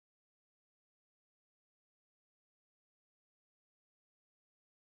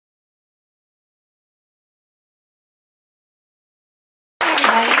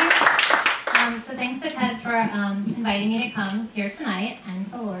So thanks to Ted for inviting me to come here tonight, and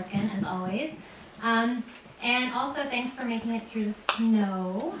to Lorcan, as always. And also thanks for making it through the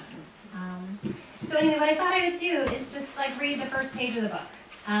snow. So anyway, what I thought I would do is just like read the first page of the book,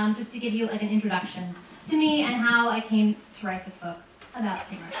 just to give you like an introduction to me and how I came to write this book about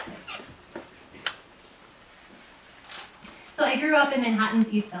St. Mark's Place. So I grew up in Manhattan's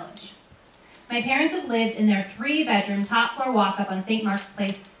East Village. My parents have lived in their 3-bedroom, top-floor walk-up on St. Mark's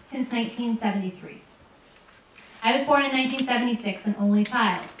Place since 1973. I was born in 1976, an only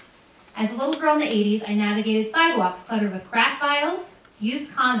child. As a little girl in the 80s, I navigated sidewalks cluttered with crack vials,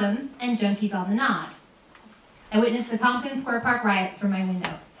 used condoms, and junkies on the nod. I witnessed the Tompkins Square Park riots from my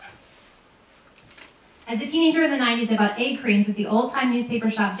window. As a teenager in the 90s, I bought egg creams at the old-time newspaper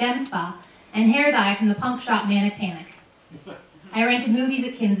shop Gem Spa and hair dye from the punk shop Manic Panic. I rented movies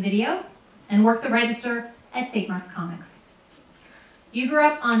at Kim's Video and worked the register at St. Mark's Comics. You grew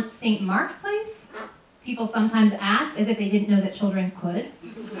up on St. Mark's Place? People sometimes ask as if they didn't know that children could.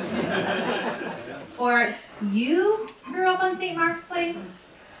 Or you grew up on St. Mark's Place?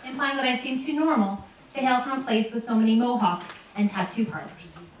 Implying that I seem too normal to hail from a place with so many mohawks and tattoo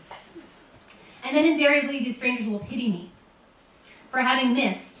parlors. And then invariably these strangers will pity me for having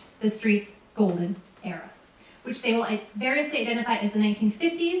missed the street's golden era, which they will variously identify as the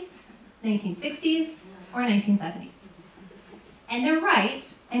 1950s, 1960s, or 1970s. And they're right,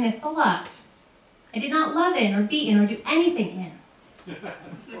 I missed a lot. I did not love in or be in or do anything in.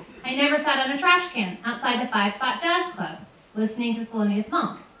 I never sat on a trash can outside the 5-Spot Jazz Club, listening to Thelonious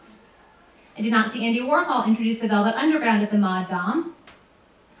Monk. I did not see Andy Warhol introduce the Velvet Underground at the Mod Dom.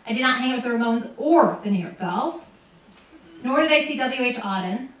 I did not hang out with the Ramones or the New York Dolls. Nor did I see W.H.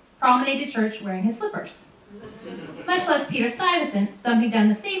 Auden promenade to church wearing his slippers. Much less Peter Stuyvesant stumping down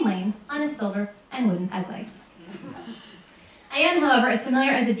the same lane on his silver and wooden peg leg. I am, however, as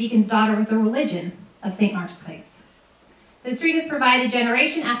familiar as a deacon's daughter with the religion of St. Mark's Place. The street has provided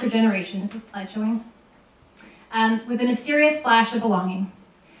generation after generation, is this slide showing? With a mysterious flash of belonging.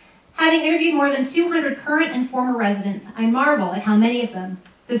 Having interviewed more than 200 current and former residents, I marvel at how many of them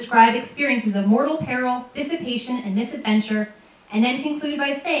describe experiences of mortal peril, dissipation, and misadventure, and then conclude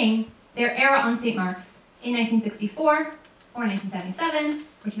by saying their era on St. Mark's in 1964 or 1977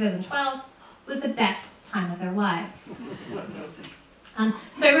 or 2012 was the best time of their lives.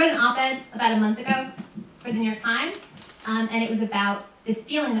 So I wrote an op-ed about a month ago for the New York Times, and it was about this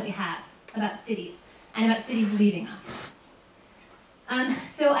feeling that we have about cities and about cities leaving us.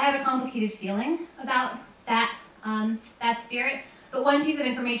 So I have a complicated feeling about that, that spirit, but one piece of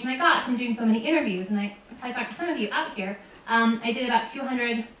information I got from doing so many interviews, and I probably talked to some of you out here, I did about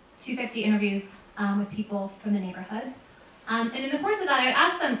 200, 250 interviews with people from the neighborhood. And in the course of that, I would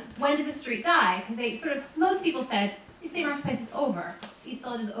ask them, when did the street die? Because they sort of, most people said, St. Mark's Place is over, East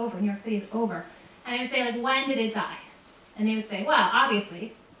Village is over, New York City is over. And I would say, like, when did it die? And they would say, well,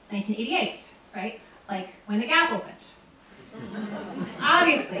 obviously, 1988, right? Like, when the Gap opened.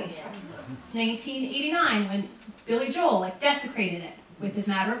 Obviously, 1989, when Billy Joel, like, desecrated it with his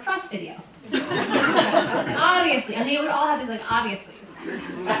Matter of Trust video. Obviously, and they would all have these, like, obviously.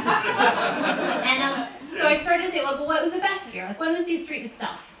 And so I started to say, well, what was the best year? Like, when was the street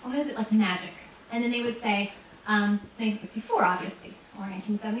itself? When was it, like, magic? And then they would say, 1964, obviously, or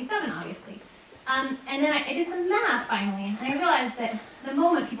 1977, obviously. And then I did some math, finally, and I realized that the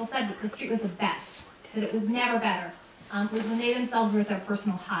moment people said that the street was the best, that it was never better, was when they themselves were at their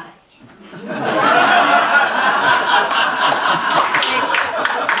personal hottest.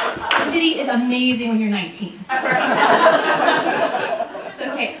 The city is amazing when you're 19.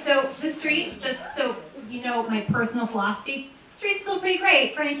 So the street, just so you know my personal philosophy, the street's still pretty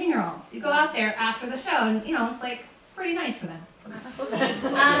great for 19-year-olds. You go out there after the show and, you know, it's like pretty nice for them.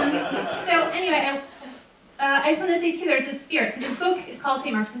 So anyway, I just want to say too, there's this spirit. So this book is called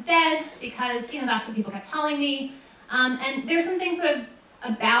St. Mark's is Dead because, you know, that's what people kept telling me. And there's some things sort of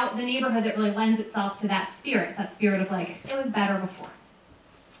about the neighborhood that really lends itself to that spirit of like, it was better before.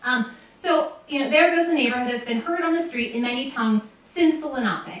 So, you know, there goes the neighborhood has been heard on the street in many tongues since the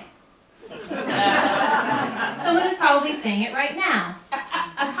Lenape. Someone is probably saying it right now.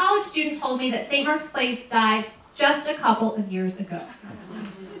 A college student told me that St. Mark's Place died just a couple of years ago.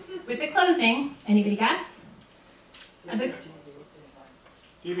 With the closing, anybody guess?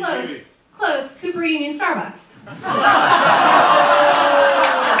 Close, Cooper Union Starbucks.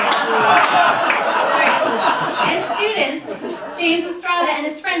 As students, James Estrada and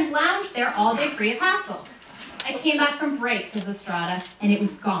his friends lounged there all day free of hassle. I came back from break, says Estrada, and it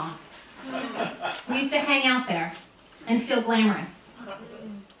was gone. We used to hang out there and feel glamorous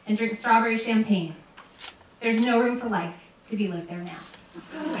and drink strawberry champagne. There's no room for life to be lived there now.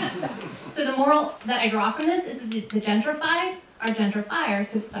 So the moral that I draw from this is that the gentrified are gentrifiers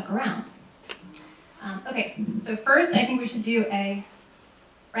who've stuck around. Okay, so first I think we should do a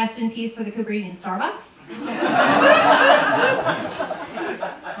rest in peace for the Cooper Union Starbucks.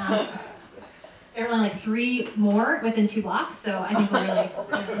 There were only like 3 more within 2 blocks, so I think we're really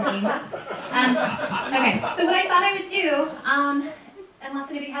looking at. Okay, so what I thought I would do, unless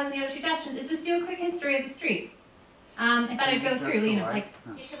anybody has any other suggestions, is just do a quick history of the street. I thought I'd go through, you know, like...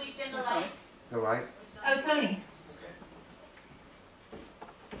 Should we dim the lights? The right? Oh, Tony.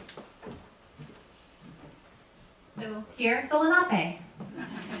 So here, the Lenape.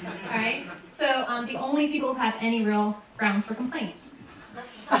 All right. So the only people who have any real grounds for complaint.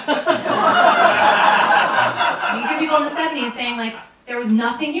 You hear people in the 70s saying like, there was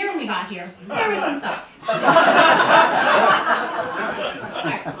nothing here when we got here. There was some stuff. All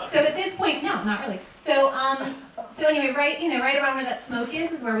right. So at this point, no, not really. So anyway, right around where that smoke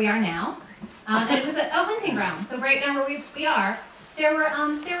is where we are now. And it was a hunting ground. So right now where we are, there were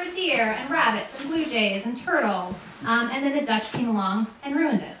deer and rabbits and blue jays and turtles. And then the Dutch came along and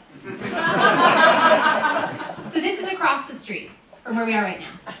ruined it. So this is across the street from where we are right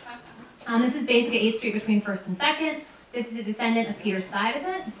now. This is basically 8th Street between 1st and 2nd. This is a descendant of Peter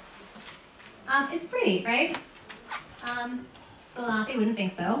Stuyvesant. It's pretty, right? The Lenape wouldn't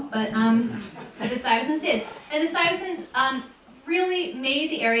think so, but the Stuyvesants did. And the Stuyvesants really made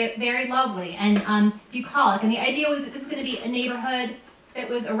the area very lovely and bucolic. And the idea was that this was going to be a neighborhood that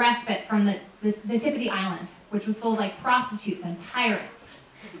was a respite from the tip of the island, which was full of like prostitutes and pirates.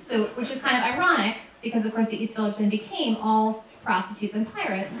 So, which is kind of ironic because of course the East Village then became all prostitutes and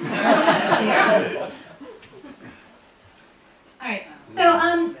pirates later on. All right.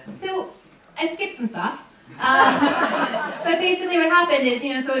 So I skipped some stuff. But basically what happened is,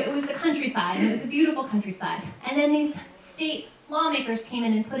 so it was the countryside, and it was the beautiful countryside. And then these state lawmakers came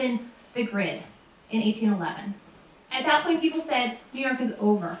in and put in the grid in 1811. At that point, people said, New York is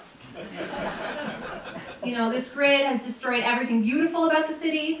over. This grid has destroyed everything beautiful about the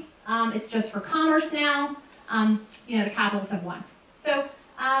city. It's just for commerce now. The capitals have won. So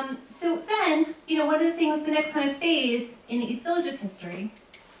then, one of the things, the next kind of phase in the East Village's history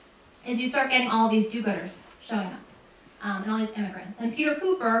is you start getting all of these do-gooders showing up, and all these immigrants. And Peter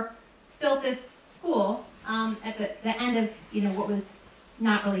Cooper built this school at the end of, what was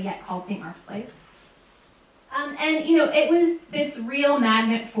not really yet called St. Mark's Place. And it was this real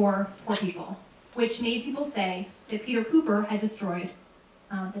magnet for poor people, which made people say that Peter Cooper had destroyed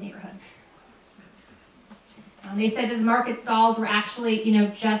the neighborhood. They said that the market stalls were actually,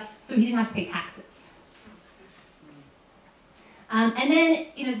 just so he didn't have to pay taxes. And then,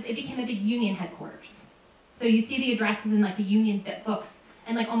 it became a big union headquarters. So you see the addresses in like the union books,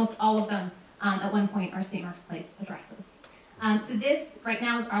 and like almost all of them at one point are St. Mark's Place addresses. So this right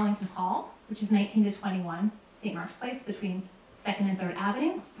now is Arlington Hall, which is 19 to 21 St. Mark's Place between 2nd and 3rd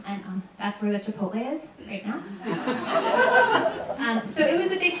Avenue, and that's where the Chipotle is right now. So it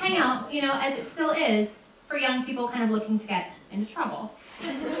was a big hangout, as it still is, for young people kind of looking to get into trouble.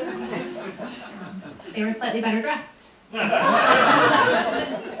 They were slightly better dressed. But,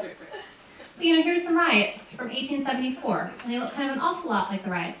 here's some riots from 1874, and they look kind of an awful lot like the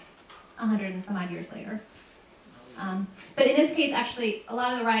riots 100 and some odd years later. But in this case, actually, a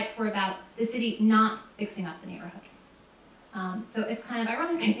lot of the riots were about the city not fixing up the neighborhood. So it's kind of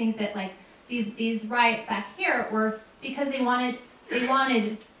ironic, I think, that like these riots back here were because they wanted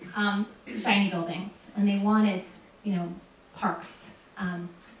shiny buildings, and they wanted parks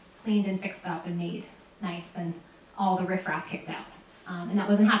cleaned and fixed up and made nice, and all the riffraff kicked out. And that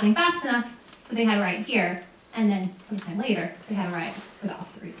wasn't happening fast enough, so they had a riot here, and then sometime later, they had a riot for the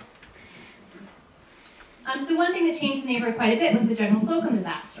opposite reason. So one thing that changed the neighborhood quite a bit was the General Slocum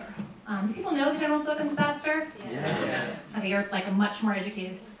disaster. Do people know the General Slocum disaster? Yes. Okay, you're like a much more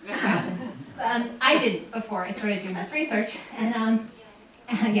educated crowd. I didn't before I started doing this research, and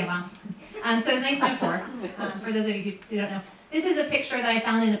yeah, wow. So it was 1904, for those of you who don't know. This is a picture that I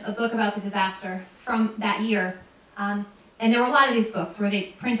found in a book about the disaster from that year. And there were a lot of these books where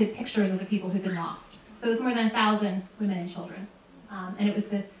they printed pictures of the people who'd been lost. So it was more than 1,000 women and children. And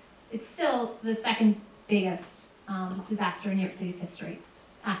it's still the second biggest disaster in New York City's history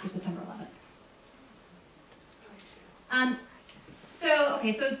after September 11th. So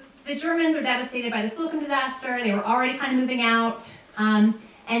the Germans are devastated by the Slocum disaster. They were already kind of moving out. And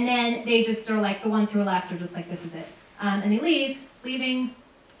then they just are like, the ones who are left are just like, this is it. And they leave, leaving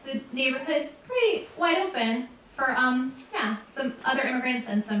the neighborhood pretty wide open for some other immigrants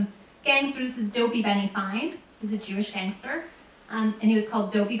and some gangsters. This is Dopey Benny Fine, who's a Jewish gangster. And he was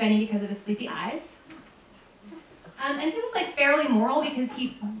called Dopey Benny because of his sleepy eyes. And he was like fairly moral because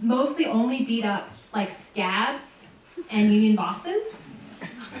he mostly only beat up like scabs and union bosses.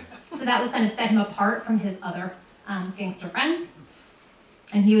 So that was kind of set him apart from his other gangster friends.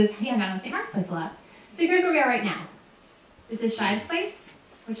 And he hung out on St. Mark's Place a lot. So here's where we are right now. This is Shive's Place,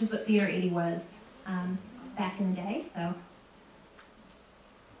 which is what Theater 80 was back in the day. So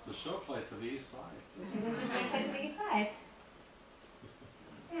it's the showplace of the East Side. It was the showplace of the East Side.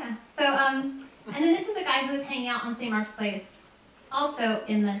 Yeah. So and then this is a guy who was hanging out on St. Mark's Place, also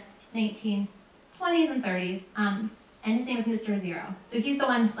in the 1920s and 30s. And his name is Mr. Zero. So he's the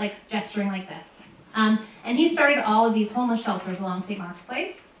one like gesturing like this. And he started all of these homeless shelters along St. Mark's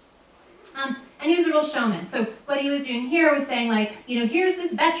Place. And he was a real showman. So what he was doing here was saying like, here's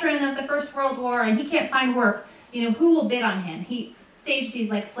this veteran of the First World War and he can't find work. Who will bid on him? He staged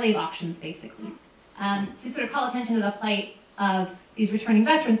these like slave auctions basically to sort of call attention to the plight of these returning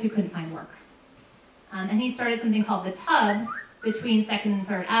veterans who couldn't find work. And he started something called the Tub between 2nd and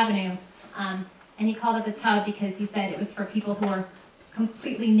 3rd Avenue. And he called it the Tub because he said it was for people who were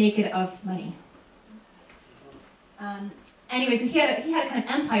completely naked of money. Anyway, so he had a kind of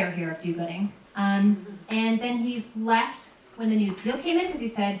empire here of do-gooding. And then he left when the New Deal came in because he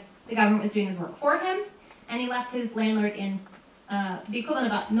said the government was doing his work for him. And he left his landlord in the equivalent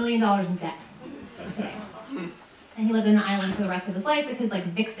of about $1 million in debt today. And he lived on an island for the rest of his life with his like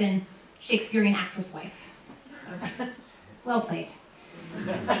vixen Shakespearean actress wife. Well played. All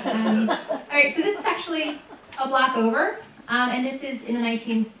right, so this is actually a block over, and this is in the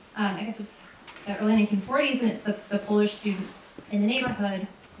I guess it's the early 1940s, and it's the Polish students in the neighborhood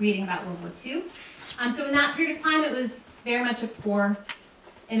reading about World War II. So in that period of time, it was very much a poor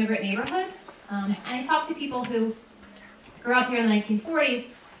immigrant neighborhood. And I talked to people who grew up here in the 1940s,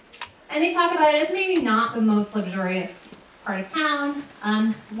 and they talk about it as maybe not the most luxurious part of town.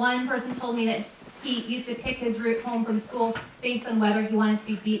 One person told me that he used to pick his route home from school based on whether he wanted to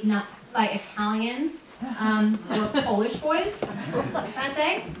be beaten up by Italians or Polish boys that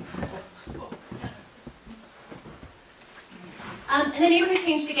day. And the neighborhood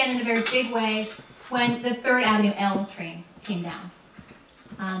changed again in a very big way when the 3rd Avenue L train came down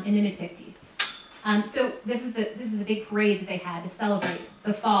in the mid-50s. So this is a big parade that they had to celebrate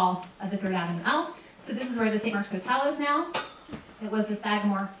the fall of the 3rd Avenue L. So this is where the St. Mark's Hotel is now. It was the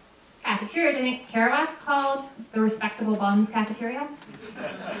Sagamore cafeteria, which I think Kerouac called the respectable buns cafeteria.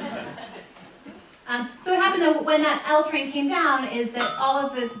 So what happened though when that L train came down is that all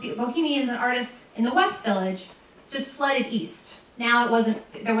of the bohemians and artists in the West Village just flooded east. Now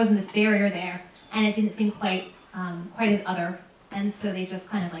there wasn't this barrier there, and it didn't seem quite as other, and so they just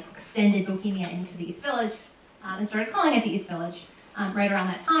kind of like extended Bohemia into the East Village and started calling it the East Village. Right around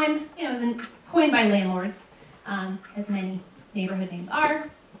that time, it was coined by landlords, as many neighborhood names are.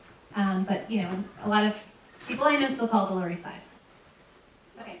 But a lot of people I know still call it the Lower East Side.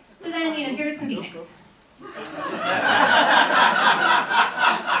 Okay, so then here's convenience.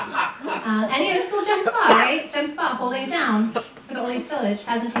 And it's still Gem Spa, right? Gem Spa holding it down for the Old East Village,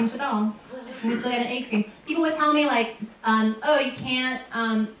 hasn't changed at all. You can still get an egg cream. People would tell me like, oh, you can't,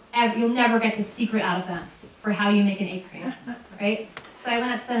 you'll never get the secret out of them for how you make an egg cream, right? So I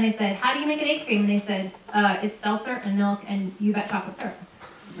went up to them and I said, how do you make an egg cream? And they said, it's seltzer and milk and you bet chocolate syrup.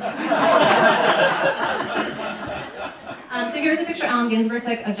 So here's a picture Allen Ginsberg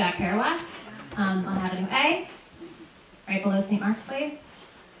took of Jack Kerouac on Avenue A, right below St. Mark's Place.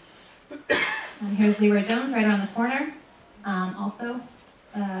 Here's Leroy Jones right around the corner, also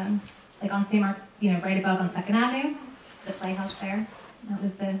like on St. Mark's, right above on 2nd Avenue, the Playhouse there. That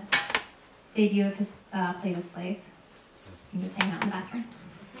was the debut of his play The Slave. He was hanging out in the bathroom.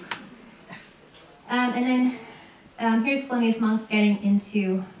 And then here's Thelonious Monk getting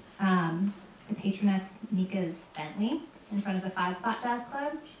into the patroness Nika's Bentley in front of the 5-Spot Jazz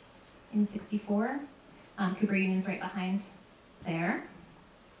Club in '64. Cooper Union's right behind there.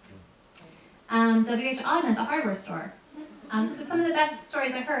 W.H. Auden at the hardware store. So some of the best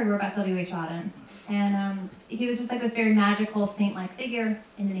stories I heard were about W.H. Auden. And he was just like this very magical, saint-like figure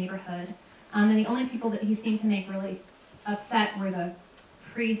in the neighborhood. And the only people that he seemed to make really upset were the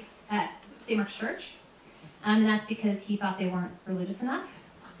priests at St. Mark's Church. And that's because he thought they weren't religious enough,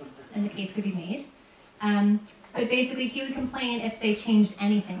 and the case could be made. But basically, he would complain if they changed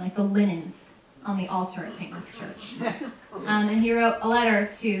anything, like the linens on the altar at St. Mark's Church. And he wrote a letter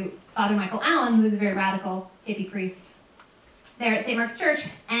to Father Michael Allen, who was a very radical hippie priest there at St. Mark's Church,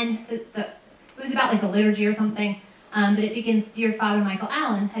 and it was about like the liturgy or something. But it begins, "Dear Father Michael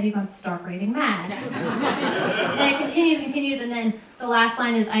Allen, have you gone stark raving mad?" And it continues, and then the last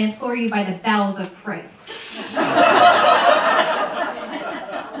line is, "I implore you by the bowels of Christ."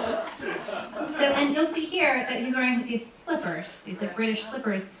 And you'll see here, here that he's wearing these slippers, these like British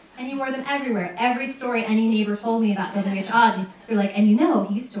slippers, and he wore them everywhere. Every story any neighbor told me about W.H. Auden, they're like, and you know,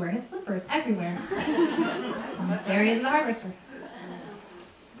 he used to wear his slippers everywhere. There he is at the hardware store.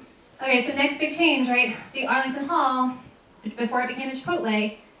 Okay, so next big change, right? The Arlington Hall, before it became the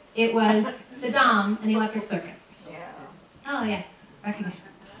Chipotle, it was the Dom and the Electric Circus. Yeah. Oh yes, recognition.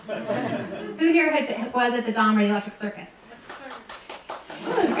 Who here was at the Dom or the Electric Circus?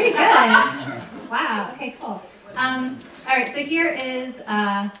 Ooh, pretty good. Wow, okay, cool. All right, so here is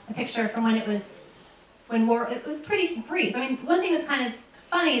a picture from when it was pretty brief. I mean, one thing that's kind of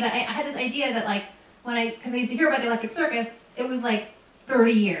funny that I had this idea that like, because I used to hear about the Electric Circus, it was like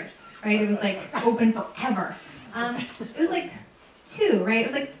 30 years, right? It was like open forever. It was like 2, right? It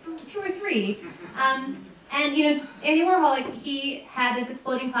was like 2 or 3. And you know, Andy Warhol, like, he had this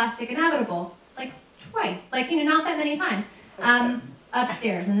exploding plastic inevitable, like twice, like, you know, not that many times,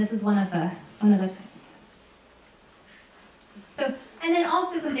 upstairs, and this is one of the times. So, and then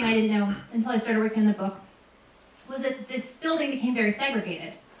also something I didn't know until I started working on the book was that this building became very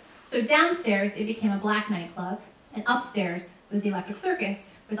segregated. So downstairs, it became a black nightclub, and upstairs was the Electric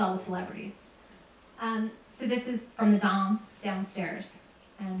Circus with all the celebrities. So this is from the Dom downstairs.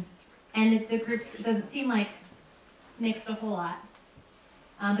 And the groups, it doesn't seem like, mixed a whole lot.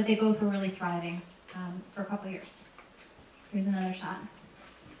 But they both were really thriving for a couple of years. Here's another shot.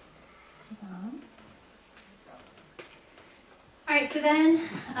 All right, so then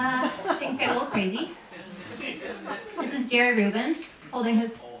things get a little crazy. This is Jerry Rubin holding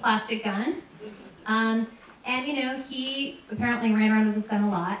his plastic gun. And you know, he apparently ran around with his gun a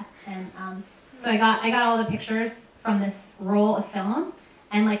lot. And so I got all the pictures from this roll of film.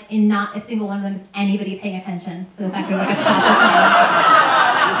 And like in not a single one of them is anybody paying attention to the fact there's like a shot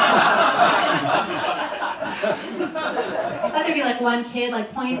I thought there'd be like one kid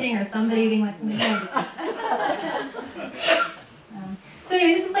like pointing or somebody being like, so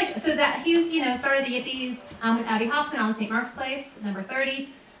anyway, this is like, so that he was, you know, started the Yippies with Abbie Hoffman on St. Mark's Place, number 30.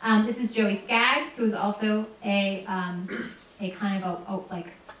 This is Joey Skaggs, who is also a kind of a like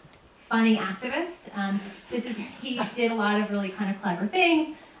funny activist. He did a lot of really kind of clever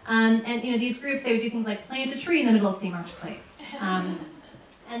things. And you know, these groups, they would do things like plant a tree in the middle of St. Mark's Place. And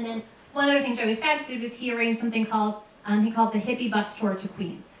then one other thing Joey Skaggs did was he arranged something called, he called the hippie bus tour to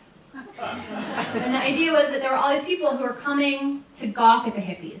Queens. And the idea was that there were all these people who were coming to gawk at the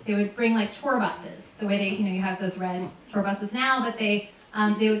hippies. They would bring like tour buses, the way they, you know, you have those red tour buses now, but they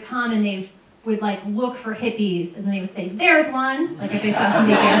would come and they would like look for hippies, and then they would say, "There's one," like if they saw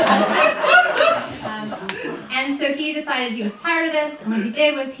somebody barefoot. And so he decided he was tired of this, and what he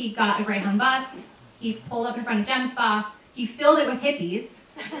did was he got a Greyhound bus, he pulled up in front of Gem Spa, he filled it with hippies,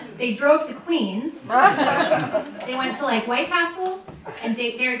 they drove to Queens, they went to like White Castle and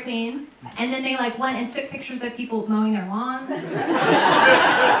Dairy Queen, and then they like went and took pictures of people mowing their lawns.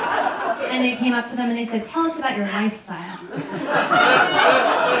 And they came up to them and they said, "Tell us about your lifestyle."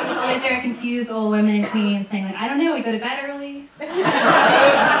 Always very confused old women in Queens saying like, "I don't know, we go to bed early."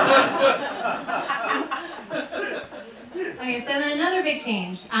 Okay, so then another big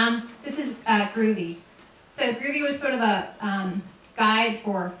change. This is Groovy. So Groovy was sort of a guide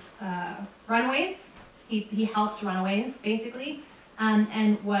for runaways. He helped runaways, basically, and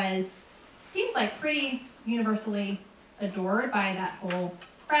seems like pretty universally adored by that whole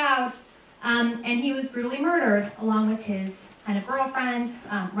crowd. And he was brutally murdered along with his kind of girlfriend,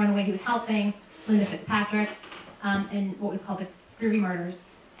 runaway he was helping, Linda Fitzpatrick, in what was called the Groovy murders.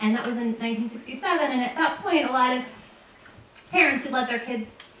 And that was in 1967, and at that point, a lot of parents who let their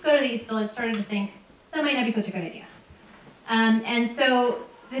kids go to the East Village started to think that might not be such a good idea. And so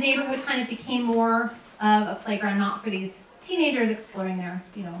the neighborhood kind of became more of a playground, not for these teenagers exploring their,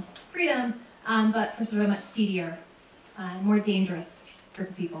 you know, freedom, but for sort of a much seedier, more dangerous group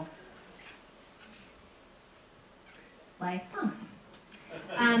of people, like punks.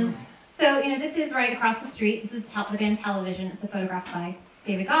 So, you know, this is right across the street. This is the band Television. It's a photograph by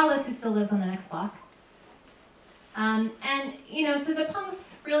David Gaulis, who still lives on the next block. And, you know, so the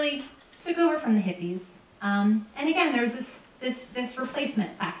punks really took over from the hippies. And again, there's this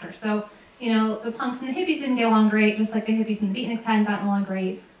replacement factor. So, you know, the punks and the hippies didn't get along great, just like the hippies and the beatniks hadn't gotten along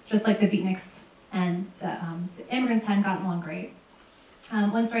great, just like the beatniks and the immigrants hadn't gotten along great.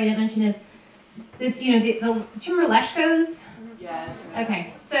 One story I didn't mention is this, you know, do you remember Leshko's? Yes.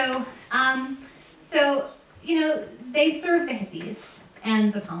 Okay, so, you know, they served the hippies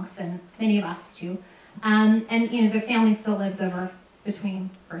and the punks and many of us too. And, you know, the family still lives over between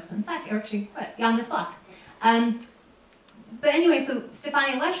First and Second, or actually, on this block. But anyway, so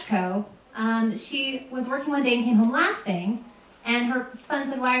Stefania Leshko, she was working one day and came home laughing, and her son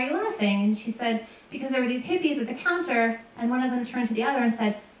said, "Why are you laughing?" And she said, because there were these hippies at the counter, and one of them turned to the other and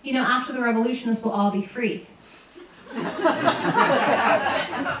said, you know, after the revolution, this will all be free. And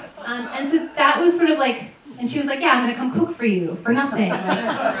so that was sort of like, and she was like, yeah, I'm going to come cook for you for nothing. Like,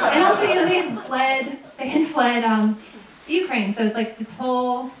 and also, you know, they had fled the Ukraine, so it's like this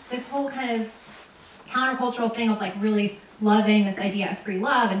whole kind of countercultural thing of like really loving this idea of free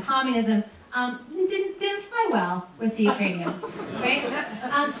love and communism didn't fly well with the Ukrainians, right?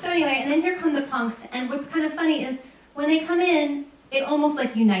 So anyway, and then here come the punks, and what's kind of funny is when they come in, it almost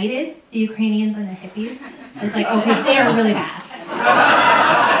like united the Ukrainians and the hippies. It's like, okay, they are really bad.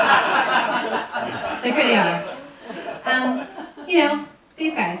 So here they are. You know,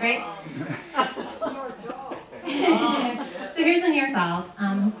 these guys, right? So here's the New York Dolls,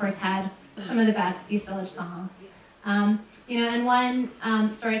 of course, had some of the best East Village songs. You know, and one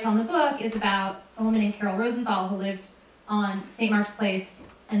story I tell in the book is about a woman named Carol Rosenthal who lived on St. Mark's Place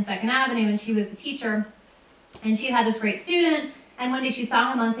and 2nd Avenue, and she was the teacher. And she had this great student, and one day she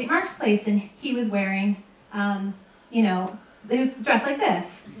saw him on St. Mark's Place, and he was wearing, you know, he was dressed like this.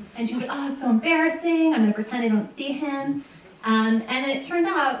 And she was like, oh, it's so embarrassing. I'm going to pretend I don't see him. And then it turned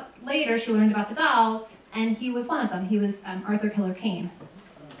out, later she learned about the dolls, and he was one of them. He was Arthur Killer Kane.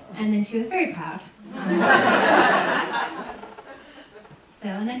 And then she was very proud.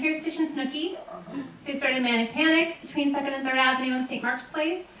 And then here's Tish and Snooki, who started Manic Panic between 2nd and 3rd Avenue and St. Mark's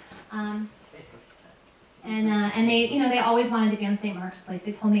Place. And they, you know, they always wanted to be on St. Mark's Place.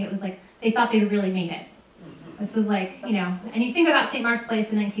 They told me it was like, they thought they'd really made it. This was like, you know, and you think about St. Mark's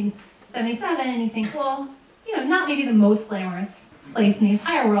Place in 1977, and you think, well, you know, not maybe the most glamorous place in the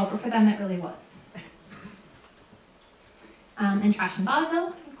entire world, but for them it really was. And Trash and Vaudeville,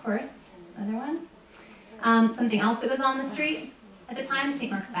 of course, another one. Something else that was on the street at the time is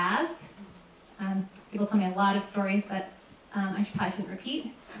St. Mark's Baths. People tell me a lot of stories that I probably shouldn't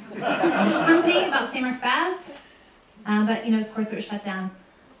repeat in this company about St. Mark's Baths. But, you know, of course, it was shut down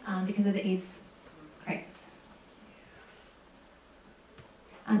because of the AIDS crisis.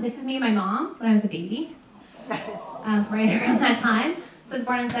 This is me and my mom when I was a baby, right around that time. So I was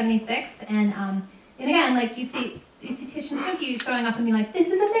born in '76, and again, like you see Tish and Snooki showing up and being like, this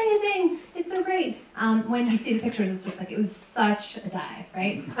is amazing, it's so great. When you see the pictures, it's just like, it was such a dive,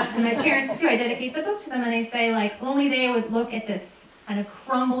 right? And my parents too, I dedicate the book to them, and they say like, only they would look at this kind of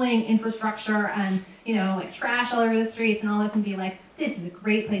crumbling infrastructure and, you know, like trash all over the streets and all this and be like, this is a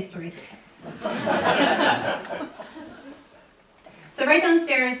great place to raise a kid. So right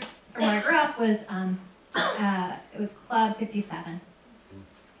downstairs from where I grew up was, it was Club 57.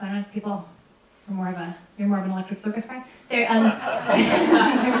 So I don't know if people are you're more of an electric circus crowd. There wasn't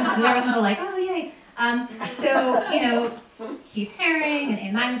the like, oh yay. So, you know, Keith Haring and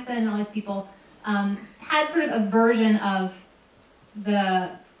Ann Magnuson and all these people had sort of a version of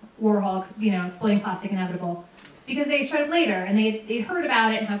the Warhol, you know, Exploding Plastic Inevitable, because they showed up later and they'd heard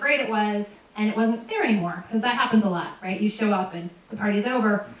about it and how great it was, and it wasn't there anymore, because that happens a lot, right? You show up and the party's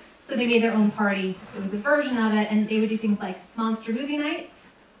over. So they made their own party. It was a version of it, and they would do things like monster movie nights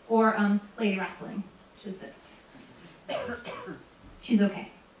or lady wrestling, which is this. She's okay.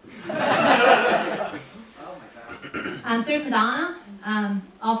 So there's Madonna,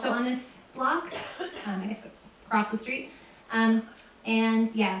 also on this block, I guess across the street. And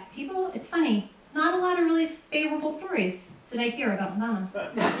yeah, people, it's funny, not a lot of really favorable stories did I hear about Madonna.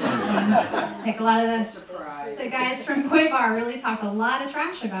 Like a lot of the guys from Koi Bar really talked a lot of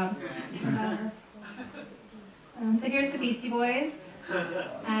trash about her. So here's the Beastie Boys,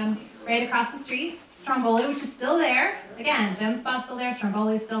 right across the street. Stromboli, which is still there. Again, Gem Spot's still there,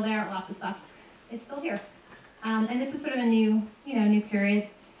 Stromboli's still there, lots of stuff is still here. And this was sort of a new period.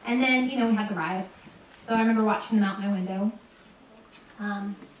 And then, you know, we had the riots. So I remember watching them out my window.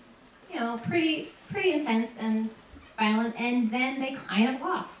 You know, pretty intense and violent, and then they kind of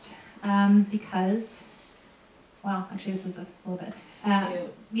lost because, well, actually this is a little bit,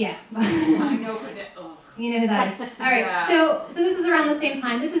 yeah. I know who that, oh. You know who that is. All right, Yeah. so this is around the same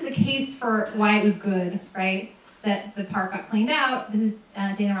time. This is the case for why it was good, right? That the park got cleaned out. This is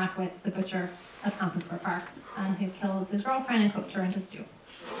Dana Rockowitz, the butcher of Compton Square Park, who kills his girlfriend and cooked her into stew.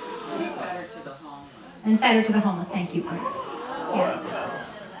 Fed her to the homeless. And fed her to the homeless, thank you. Yes.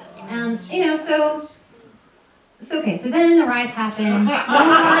 You know, so okay, so then the riots happened.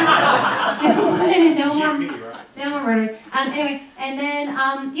 No more murders. Anyway, and then,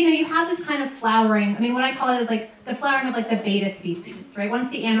 you know, you have this kind of flowering. I mean, what I call it is like the flowering of like the beta species, right? Once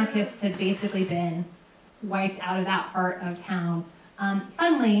the anarchists had basically been wiped out of that part of town,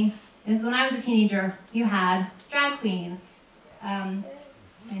 suddenly, this is when I was a teenager, you had drag queens, and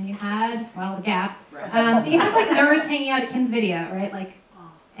you had, well, the Gap. You had like nerds hanging out at Kim's Video, right? Like,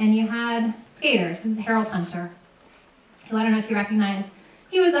 and you had skaters. This is Harold Hunter, who I don't know if you recognize.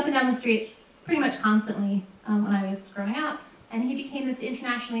 He was up and down the street pretty much constantly when I was growing up, and he became this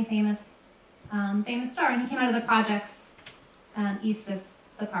internationally famous star, and he came out of the projects east of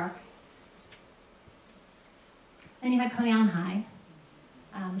the park. Then you had Coney Island High,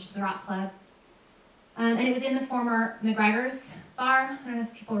 which is a rock club. And it was in the former McGregor's bar. I don't know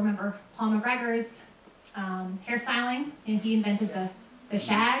if people remember Paul McGregor's hairstyling. He invented the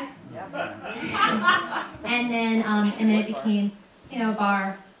shag. Yep. And then it became, a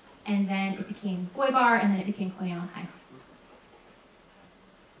bar, and then it became Boy Bar, and then it became Coney Island High.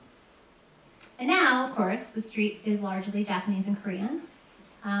 And now, of course, the street is largely Japanese and Korean.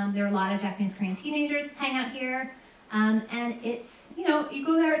 There are a lot of Japanese Korean teenagers who hang out here. And it's, you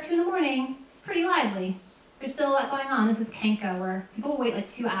go there at 2 in the morning, it's pretty lively. There's still a lot going on. This is Kenko, where people wait like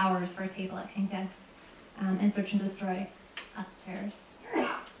 2 hours for a table at Kenko, and Search and Destroy upstairs.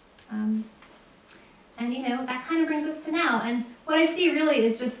 And that kind of brings us to now. And what I see really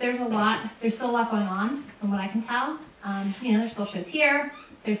is just there's still a lot going on from what I can tell. There's still shows here.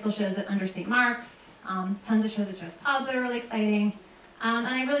 There's still shows at Under St. Mark's. Tons of shows at Joe's Pub that are really exciting. And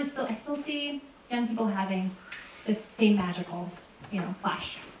I still see young people having this same magical,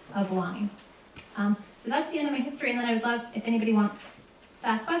 flash of belonging. So that's the end of my history, and then I would love, if anybody wants to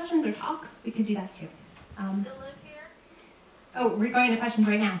ask questions or talk, we could do that too. Still live here? Oh, we're going to questions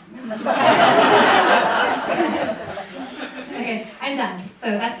right now. Okay, I'm done. So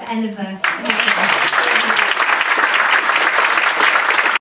that's the end of the